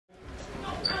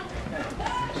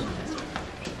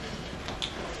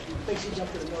NEC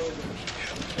jumped to the middle of the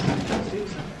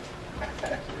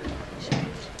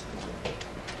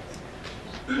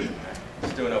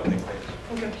Let's do an opening statement.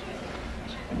 Okay.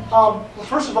 Well,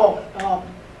 first of all, I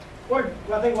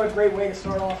think what a great way to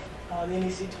start off the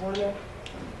NEC tournament.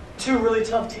 Two really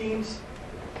tough teams.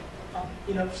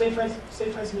 You know, St.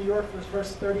 Francis, New York, for the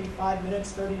first 34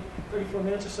 minutes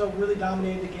or so, really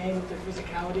dominated the game with their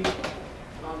physicality.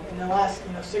 In the last,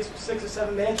 6 or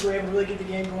 7 minutes, we were able to really get the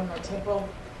game going in our tempo.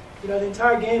 You know, the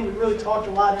entire game, we really talked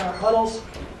a lot in our huddles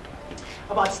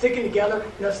about sticking together,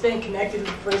 staying connected is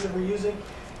the phrase that we're using,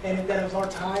 and that it was our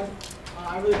time.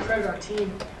 I really credit our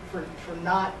team for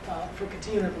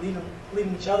continuing to believe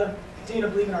in each other,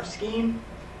 continuing to believe in our scheme.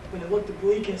 When it looked the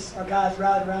bleakest, our guys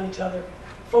rallied around each other,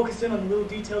 focused in on the little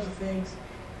details of things,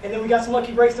 and then we got some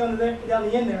lucky breaks down the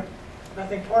end there. And I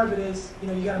think part of it is, you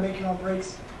got to make your own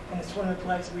breaks in this tournament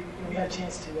play. So we had a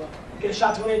chance to get a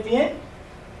shot to win it at the end.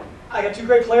 I got two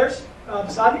great players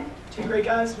beside me, two great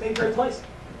guys, made great plays.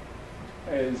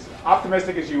 As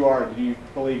optimistic as you are, do you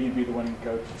believe you'd be the winning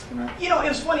coach tonight? It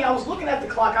was funny. I was looking at the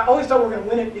clock. I always thought we were going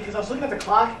to win it because I was looking at the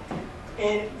clock,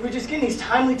 and we were just getting these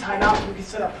timely timeouts where we could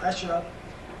set our pressure up.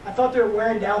 I thought they were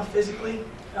wearing down physically.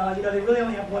 They really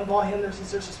only have one ball handler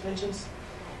since their suspensions,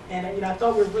 and I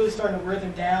thought we were really starting to wear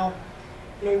them down.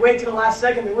 We waited to the last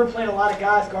second. We were playing a lot of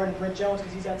guys guarding Brent Jones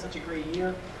because he's had such a great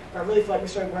year. But I really felt like we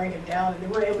started wearing him down, and they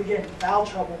were able to get into foul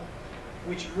trouble,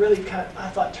 which really I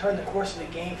thought turned the course of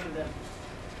the game for them.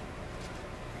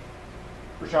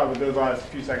 Rashad, with those last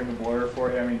few seconds of blur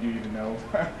for you, I mean, do you even know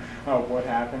what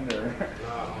happened? Or?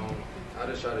 No, I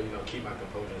just try to keep my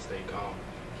composure and stay calm.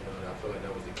 I feel like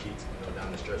that was the key to,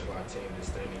 down the stretch for our team,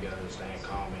 just staying together, staying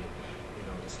calm, and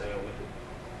just staying with it.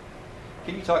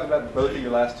 Can you talk about both of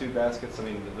your last two baskets? I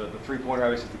mean, the three-pointer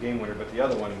obviously is the game winner, but the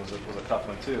other one was a tough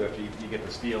one too. After you get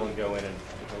the steal and go in and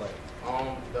get the lay.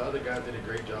 The other guys did a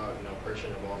great job,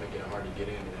 pressuring the ball, making it hard to get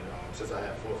in. And since I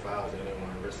had 4 fouls, they didn't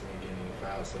want to risk me getting any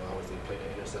fouls, so I was to play the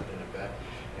interceptor in the back.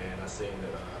 And I seen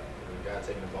the guy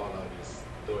taking the ball out, just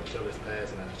throw a killer's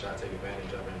pass, and I just try to take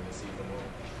advantage of it and seize the moment.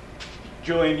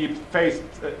 Julian,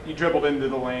 you dribbled into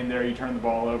the lane there, you turned the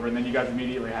ball over, and then you guys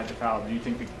immediately had to foul. Do you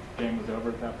think the game was over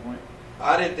at that point?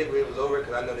 I didn't think it was over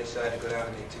because I know they said I had to go down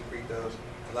and make 2 free throws.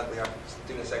 And luckily, our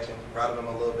student section routed them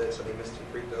a little bit, so they missed 2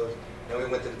 free throws. Then we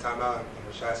went to the timeout, and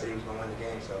Rashad said he was going to win the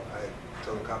game, so I had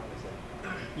total confidence in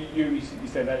it. You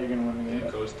said that you're going to win the game?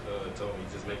 Yeah, Coach told me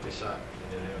just make the shot,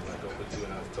 and then it was like go for 2,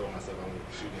 and I told myself I'm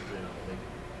shooting 3 and I'm going to make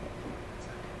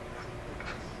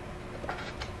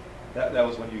it. That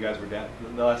was when you guys were down.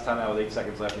 The last time out with 8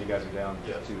 seconds left and you guys were down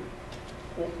 2.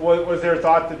 Was there a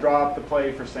thought to draw up the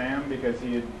play for Sam because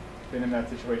he had been in that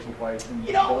situation twice and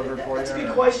delivered for you? That's a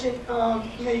good question.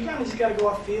 You kind of just got to go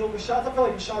off field. I felt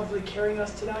like Rashad was really carrying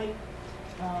us tonight.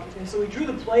 And so we drew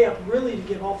the play up really to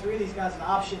give all 3 of these guys an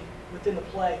option within the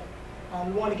play.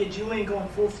 We wanted to get Julian going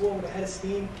full floor with a head of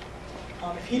steam.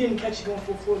 If he didn't catch it going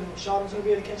full floor, then Rashad was going to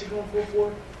be able to catch it going full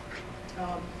floor.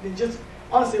 And just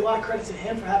honestly, a lot of credit to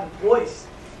him for having poise.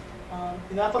 I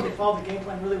thought they followed the game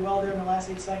plan really well there in the last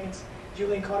 8 seconds.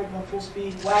 Julian caught it going full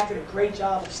speed. Wack did a great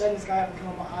job of setting this guy up and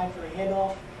coming behind for the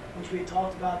handoff, which we had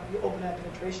talked about. We opened that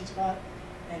penetration spot.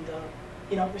 And,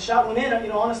 the shot went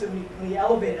in. Honestly, when he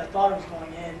elevated, I thought it was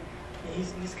going in. And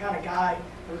he's the kind of guy.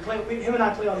 Him and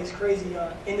I play all these crazy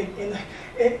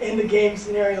in the game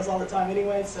scenarios all the time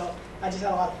anyway. So I just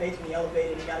had a lot of faith when he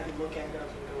elevated. He got a good look at it. That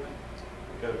was going to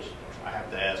go in. Coach, I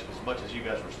have to ask, as much as you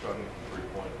guys were struggling with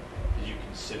 3-point, did you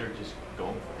consider just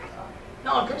going for it?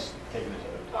 No, Chris. Taking this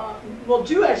Well,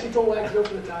 Drew actually told Wack to go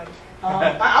for the tie.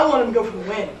 I want him to go for the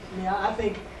win. I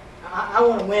think I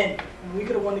want to win. We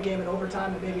could have won the game in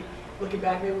overtime, and maybe looking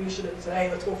back, maybe we should have said,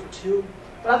 "Hey, let's go for 2."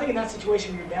 But I think in that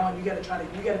situation, when you're down, you got to try to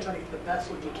get the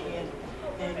best what you can,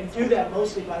 and you do that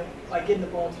mostly by getting the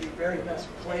ball to your very best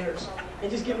players and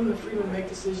just giving them the freedom to make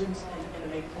decisions and to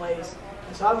make plays.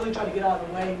 And so I really try to get out of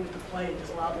the way with the play and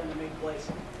just allow them to make plays.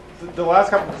 The last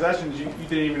couple of possessions, you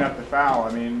didn't even have to foul.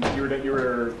 I mean, you were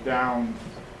down.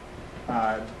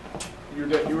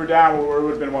 You were down where it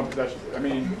would have been 1 possession. I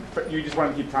mean, you just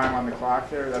wanted to keep time on the clock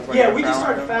there. That's why. We just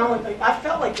started fouling. I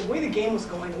felt like the way the game was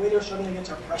going, the way they were struggling against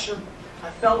our pressure,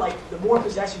 I felt like the more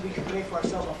possession we could create for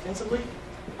ourselves offensively,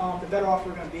 the better off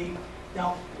we're going to be.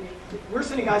 Now, we're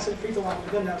sending guys to the free throw line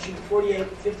with them now shooting 48,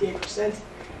 58%.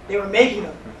 They were making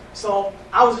them. So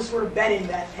I was just sort of betting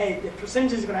that, hey, the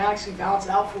percentages are going to actually balance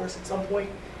out for us at some point.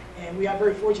 And we are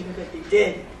very fortunate that they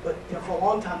did. But for a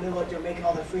long time, they looked like they were making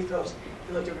all their free throws.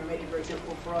 They looked like they were going to make it very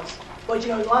difficult for us. But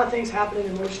a lot of things happening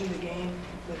in motion in the game.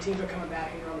 The teams are coming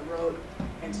back and you're on the road.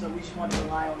 And so we just wanted to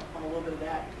rely on a little bit of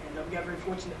that. And we got very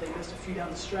fortunate that they missed a few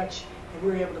down the stretch, and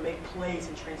we were able to make plays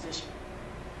in transition.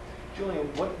 Julian,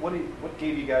 what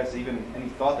gave you guys even any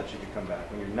thought that you could come back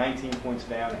when you're 19 points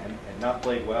down and not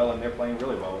played well, and they're playing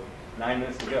really well with 9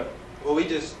 minutes to go? Well, we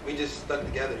just stuck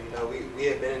together. You know, we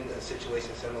had been in a situation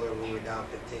similar when we were down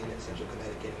 15 in Central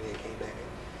Connecticut, and we came back.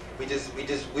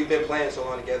 And we've been playing so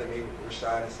long together. Me,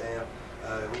 Rashad, and Sam.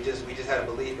 We just had a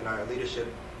belief, and our leadership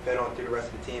fed on through the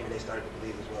rest of the team, and they started to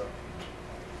believe as well.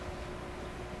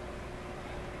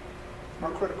 How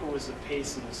critical was the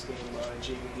pace in this game,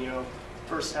 Jamie? You know,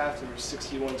 first half there were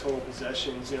 61 total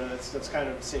possessions. You know, that's kind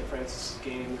of St. Francis'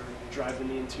 game. You're driving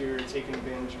the interior, taking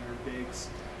advantage of your bigs.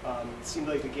 It seemed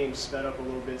like the game sped up a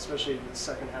little bit, especially in the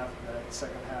second half of that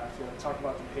second half. You know, talk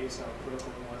about the pace and how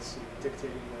critical it was in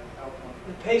dictating the outcome.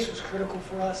 The pace was critical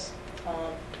for us.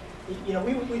 You know,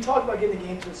 we talked about getting the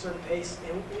game to a certain pace,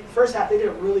 and in the first half they did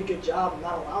a really good job of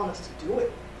not allowing us to do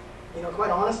it. You know,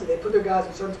 quite honestly, they put their guys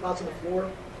in certain spots on the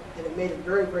floor, and it made it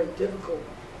very, very difficult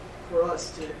for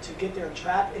us to get there and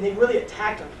trap, and they really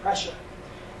attacked our pressure.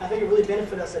 I think it really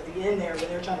benefited us at the end there when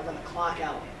they were trying to run the clock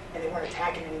out, and they weren't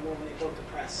attacking anymore when they broke the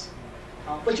press.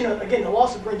 But, you know, again, the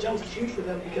loss of Brent Jones is huge for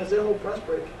them because their whole press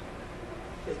break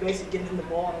is basically getting him the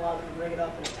ball and allowing them to bring it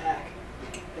up and attack.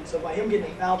 And so by him getting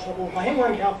in foul trouble, by him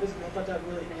running down physically, I thought that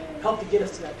really helped to get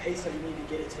us to that pace that we need to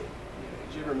get it to.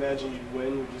 Did you ever imagine you'd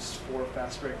win with just 4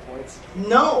 fast break points?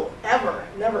 No, ever,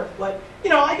 never. But, you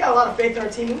know, I got a lot of faith in our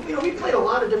team. You know, we played a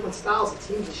lot of different styles of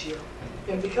teams this year.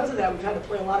 And because of that, we've had to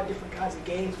play a lot of different kinds of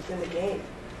games within the game.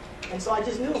 And so I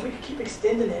just knew if we could keep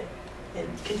extending it and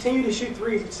continue to shoot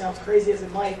threes, which sounds crazy as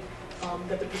it might,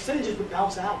 that the percentages would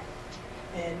bounce out.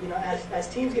 And, you know, as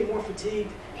teams get more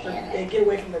fatigued, they get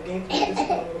away from their game plan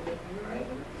discipline a little bit.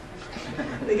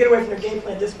 They get away from their game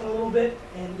plan discipline a little bit,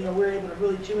 and, you know, we're able to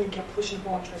really, Julian kept pushing the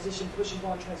ball in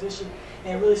transition,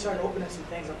 and it really started opening some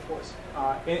things up for us.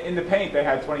 In the paint, they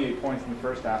had 28 points in the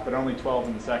first half, but only 12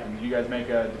 in the second. Did you guys make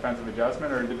a defensive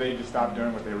adjustment, or did they just stop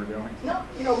doing what they were doing? No,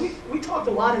 you know, we talked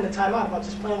a lot in the timeout about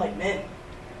just playing like men,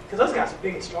 because those guys are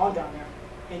big and strong down there.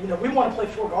 And, you know, we want to play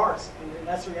 4 guards, and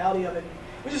that's the reality of it.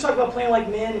 We just talked about playing like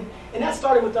men, and that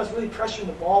started with us really pressuring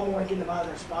the ball more and getting them out of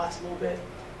their spots a little bit.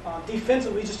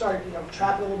 Defensively, we just started, you know,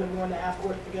 trapping a little bit more in the half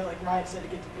court, to get, like Ryan said, to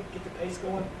get the pace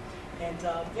going. And,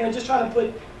 you know, just trying to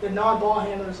put the non-ball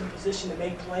handlers in position to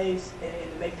make plays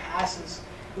and to make passes.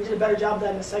 We did a better job of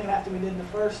that in the second half than we did in the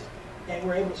first, and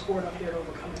we're able to score enough there to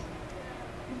overcome it.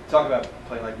 Talk about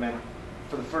playing like men.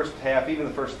 For the first half, even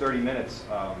the first 30 minutes,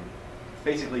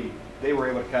 basically they were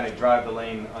able to kind of drive the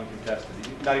lane uncontested.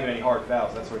 Not even any hard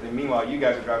fouls, that sort of thing. Meanwhile, you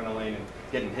guys are driving the lane and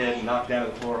getting hit and knocked down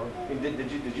to the floor. I mean,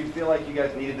 did you feel like you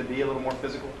guys needed to be a little more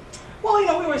physical? Well, you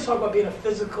know, we always talk about being a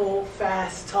physical,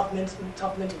 fast, tough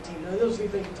mental team. Those are the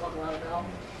things we talk a lot about.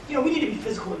 You know, we need to be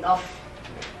physical enough.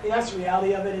 And that's the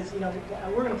reality of it is, you know,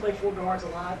 we're going to play 4 guards a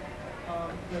lot.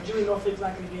 You know, Julian Norfleet's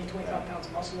not going to gain 25 pounds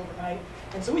of muscle overnight.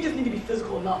 And so we just need to be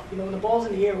physical enough. You know, when the ball's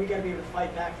in the air, we got to be able to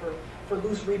fight back for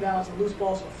loose rebounds and loose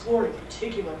balls on the floor in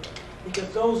particular, because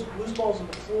those loose balls on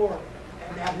the floor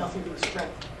have nothing to do with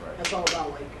strength. That's all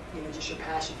about, like, you know, just your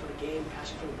passion for the game,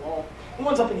 passion for the ball. And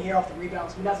one's up in the air off the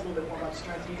rebounds. I mean, that's a little bit more about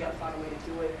strength. You got to find a way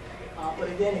to do it.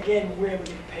 But then again, when we were able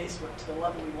to get the pace to the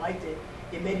level we liked it,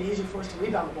 it made it easier for us to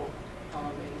rebound the ball.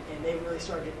 And they really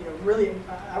started, you know, really,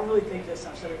 I really think this,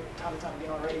 I've said it time and time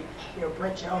again already, you know,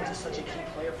 Brent Jones is such a key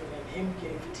player for them. Him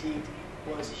getting fatigued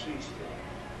was a huge thing.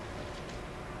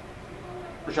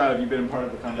 Rashad, have you been a part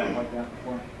of a comeback like that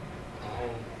before?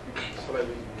 I feel like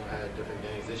we had different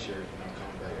games this year. You know,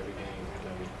 coming back every game, you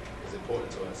know, is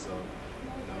important to us. So,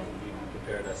 you know, we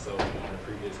prepared ourselves in the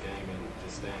previous game, and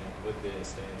just staying with it,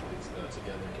 staying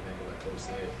together and connected, like Coach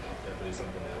said, definitely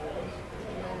something that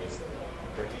we always think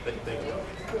about.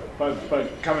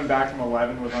 But coming back from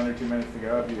 11 with under 2 minutes to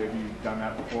go, have you done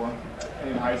that before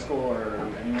in high school or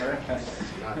anywhere?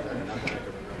 Not that I can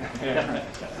remember. Yeah.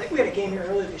 I think we had a game here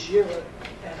earlier this year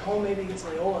at home, maybe against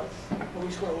Loyola, where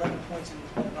we scored 11 points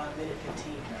in about a minute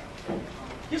 15.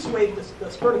 Just the way the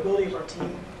spurtability of our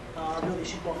team, our ability to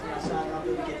shoot ball from outside, and our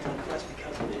ability to get to the press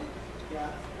because of it. Yeah,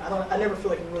 I never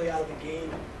feel like we're really out of the game,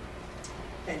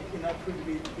 and that proved to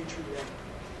be true today.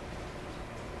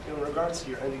 You know, in regards to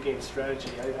your end of game strategy,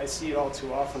 I see it all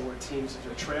too often where teams, if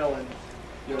they're trailing,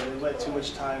 you know, they let too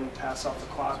much time pass off the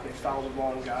clock, they foul the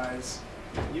wrong guys.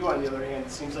 You, on the other hand,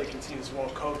 it seems like your team is well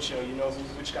coached. You know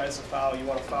which guys to foul. You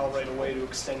want to foul right away to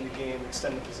extend the game,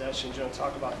 extend the possession. You know,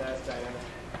 talk about that dynamic.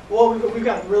 Well, we've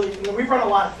got really, you know, we run a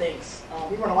lot of things.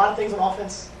 We run a lot of things on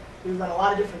offense. We run a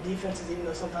lot of different defenses, even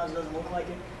though sometimes it doesn't look like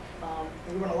it.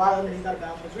 We run a lot of underneath out of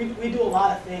bounds plays. We do a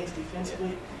lot of things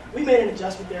defensively. We made an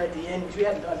adjustment there at the end, which we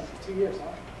haven't done in 2 years,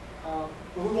 huh?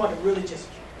 But we wanted to really just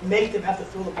make them have to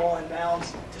throw the ball in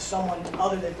bounds to someone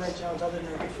other than Brent Jones, other than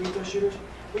their good free throw shooters.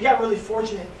 We got really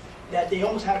fortunate that they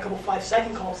almost had a couple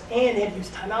 5-second calls, and they had to use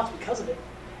timeouts because of it.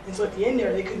 And so at the end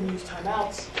there, they couldn't use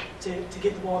timeouts to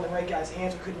get the ball in the right guy's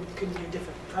hands, or couldn't do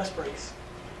different press breaks.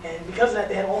 And because of that,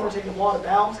 they had Ulmer taking the ball out of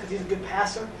bounds because he's a good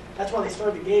passer. That's why they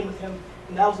started the game with him,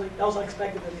 and that was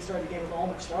unexpected that they started the game with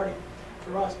Ulmer starting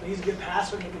for us. But he's a good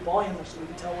passer and a good ball handler, so we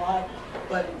can tell why.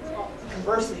 But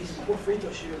conversely, he's a poor free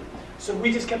throw shooter. So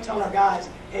we just kept telling our guys,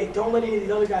 hey, don't let any of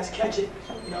these other guys catch it.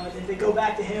 You know, if they go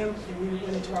back to him, and we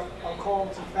went into our call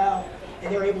to foul,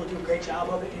 and they were able to do a great job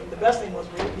of it. And the best thing was,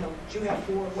 Jew had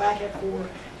 4, Wack had 4.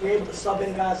 We were able to sub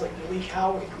in guys like Malik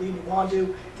Howard and Khalid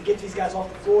Nwandu to get these guys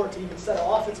off the floor to even set an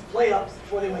offensive play up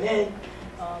before they went in,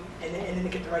 and then to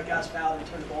get the right guys fouled and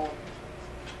turn the ball.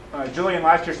 Julian,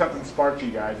 last year something sparked you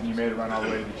guys, and you made a run all the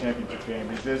way to the championship game.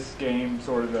 Is this game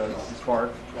sort of the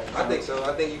spark? I think so.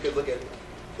 I think you could look at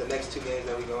the next 2 games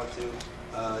that we go into.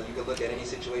 You could look at any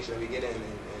situation that we get in and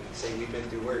say we've been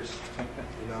through worse.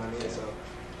 You know what I mean? So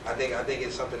I think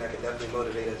it's something that can definitely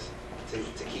motivate us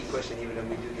to keep pushing even if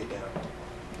we do get down.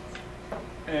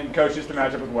 And Coach, just to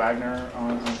match up with Wagner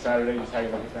on Saturday, just how you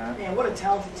look at that? Man, what a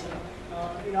talented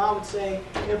team. I would say,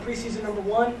 preseason number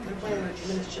 1, they're playing with a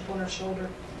tremendous chip on their shoulder.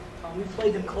 We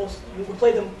played them close. We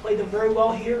played them very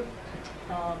well here.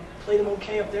 Played them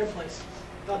okay up their place.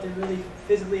 Thought they really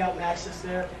physically outmatched us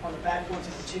there on the backboards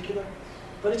in particular.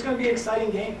 But it's going to be an exciting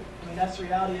game. I mean, that's the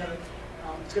reality of it.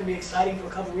 It's going to be exciting for a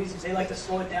couple of reasons. They like to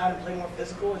slow it down and play more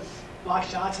physical and block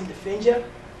shots and defend you.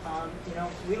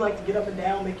 We like to get up and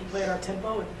down, make you play at our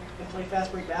tempo, and play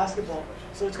fast break basketball.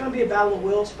 So it's going to be a battle of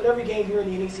wills. But every game here in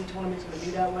the NEC tournament is going to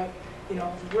be that way.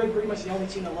 We're pretty much the only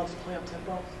team that loves to play up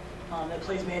tempo. That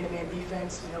plays man-to-man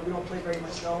defense. We don't play very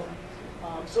much zone.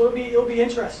 So it'll be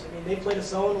interesting. I mean, they played a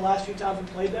zone the last few times we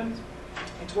played them.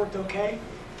 It's worked okay.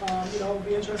 It'll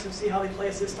be interesting to see how they play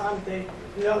us this time. If they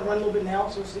run a little bit now,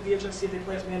 so it'll be interesting to see if they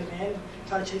play us man-to-man,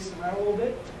 try to chase us around a little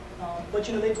bit. But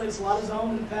they played us a lot of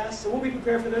zone in the past, so we'll be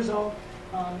prepared for their zone.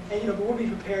 But we'll be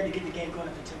prepared to get the game going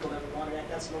at the tempo that we wanted.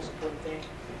 That's the most important thing.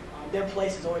 Their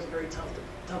place is always a very tough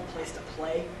place to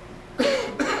play. And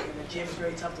the gym is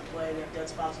very tough to play. They have dead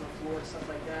spots on the floor and stuff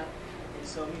like that. And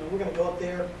so, we're going to go up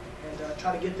there and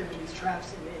try to get them in these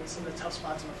traps and some of the tough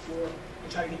spots on the floor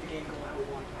and try to get the game going how we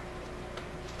want.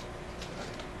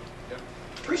 Yep.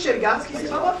 Appreciate it, guys. Can you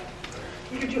say bye-bye?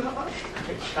 You could do bye-bye?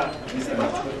 Can you say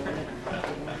bye-bye?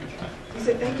 You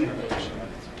say thank you?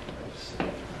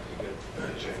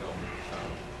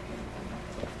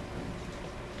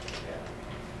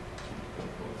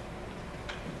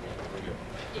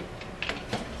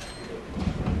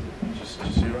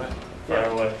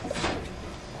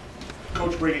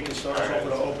 Coach Brady can start us off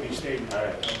with an opening statement.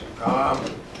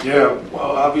 Well,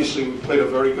 obviously we played a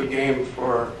very good game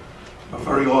for a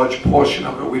very large portion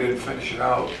of it. We didn't finish it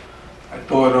out. I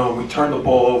thought we turned the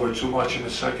ball over too much in the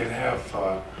second half.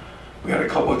 We had a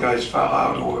couple of guys foul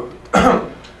out who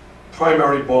were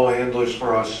primary ball handlers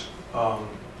for us,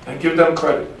 and give them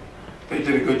credit. They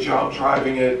did a good job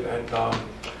driving it and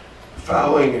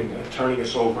fouling and turning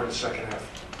us over in the second half.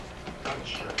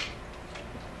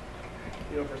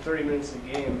 For 30 minutes of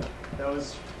the game, that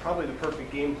was probably the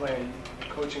perfect game plan the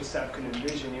coaching staff could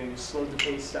envision. You slowed the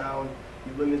pace down,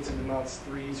 you limited the amounts of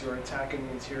threes, you were attacking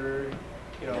the interior.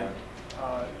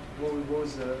 What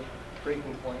was the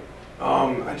breaking point?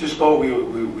 I just thought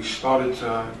we started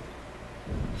to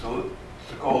go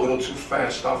a little too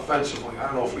fast offensively. I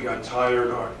don't know if we got tired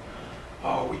or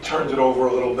we turned it over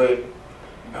a little bit,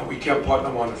 and we kept putting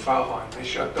them on the foul line. They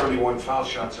shot 31 foul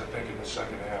shots, I think, in the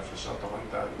second half or something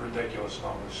like that. Ridiculous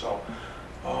numbers. So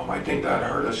I think that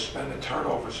hurt us, and the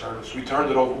turnovers hurt us. We turned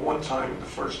it over 1 time in the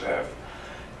first half,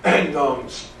 and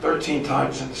 13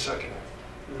 times in the second half.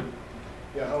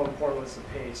 Yeah, how important was the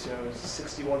pace? It was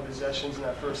 61 possessions in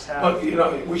that first half. But,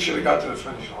 we should have got to the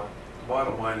finish line. The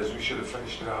bottom line is we should have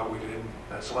finished it out. We didn't.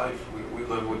 That's life. We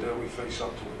live with it. We face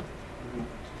up to it.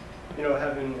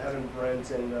 Having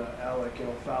Brent and Alec,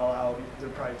 foul out, they're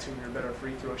probably 2 of your better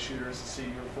free throw shooters. To see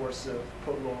you're forced to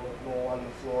put Lowell on the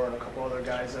floor and a couple other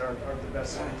guys that aren't the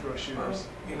best free throw shooters.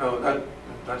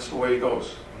 That's the way it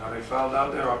goes. They fouled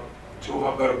out there. 2 of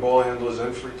our better ball handlers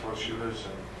and free throw shooters,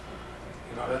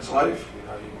 and that's life.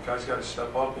 You guys got to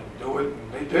step up and do it,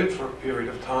 and they did for a period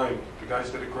of time. The guys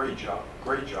did a great job.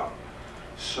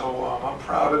 So I'm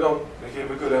proud of them. They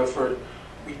gave a good effort.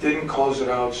 We didn't close it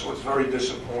out, so it's very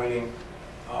disappointing.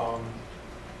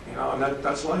 And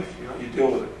that's life. You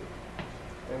deal with it.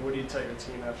 And what do you tell your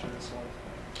team after this one?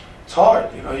 It's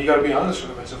hard. You got to be honest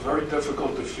with them. It's a very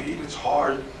difficult defeat. It's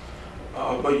hard,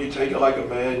 but you take it like a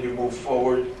man. You move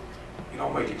forward. You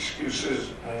don't make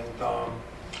excuses, and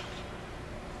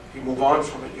you move on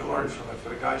from it, you learn from it. For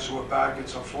the guys who are back,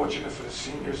 it's unfortunate for the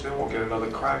seniors, they won't get another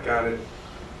crack at it.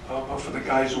 But for the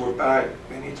guys who are back,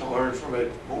 they need to learn from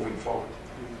it moving forward.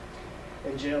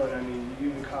 And Jalen, I mean,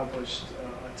 you've accomplished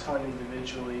a ton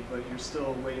individually, but you're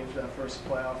still waiting for that first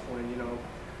playoff win. You know,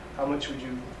 how much would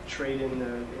you trade in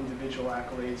the individual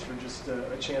accolades for just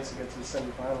a chance to get to the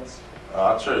semifinals?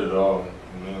 I trade it all.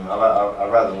 I mean, I'd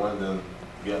rather win than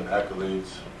getting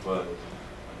accolades, but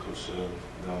like Coach said,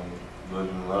 live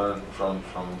and learn from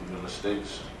the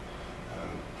mistakes,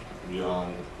 and we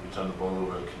turn the ball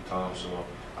over a few times. So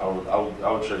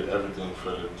I would trade everything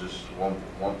for just one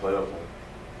playoff win.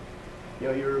 You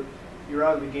know, you're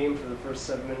out of the game for the first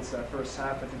 7 minutes of that first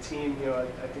half, but the team, you know,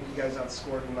 I think you guys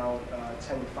outscored them out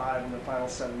 10-5 in the final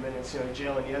 7 minutes. You know,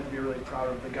 Jalen, you have to be really proud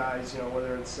of the guys, you know,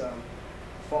 whether it's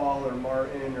Fall or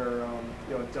Martin or,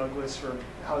 you know, Douglas, for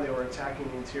how they were attacking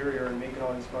the interior and making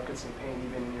all these buckets of paint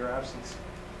even in your absence.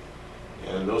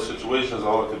 Yeah, in those situations,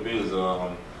 all it could be is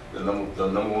the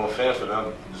number one fan for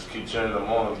them. Just keep cheering them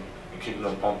on and keeping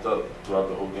them pumped up throughout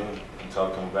the whole game until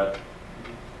I come back.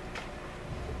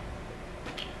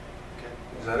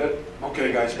 Is that it?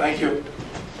 Okay, guys, thank you.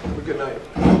 Have a good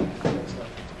night.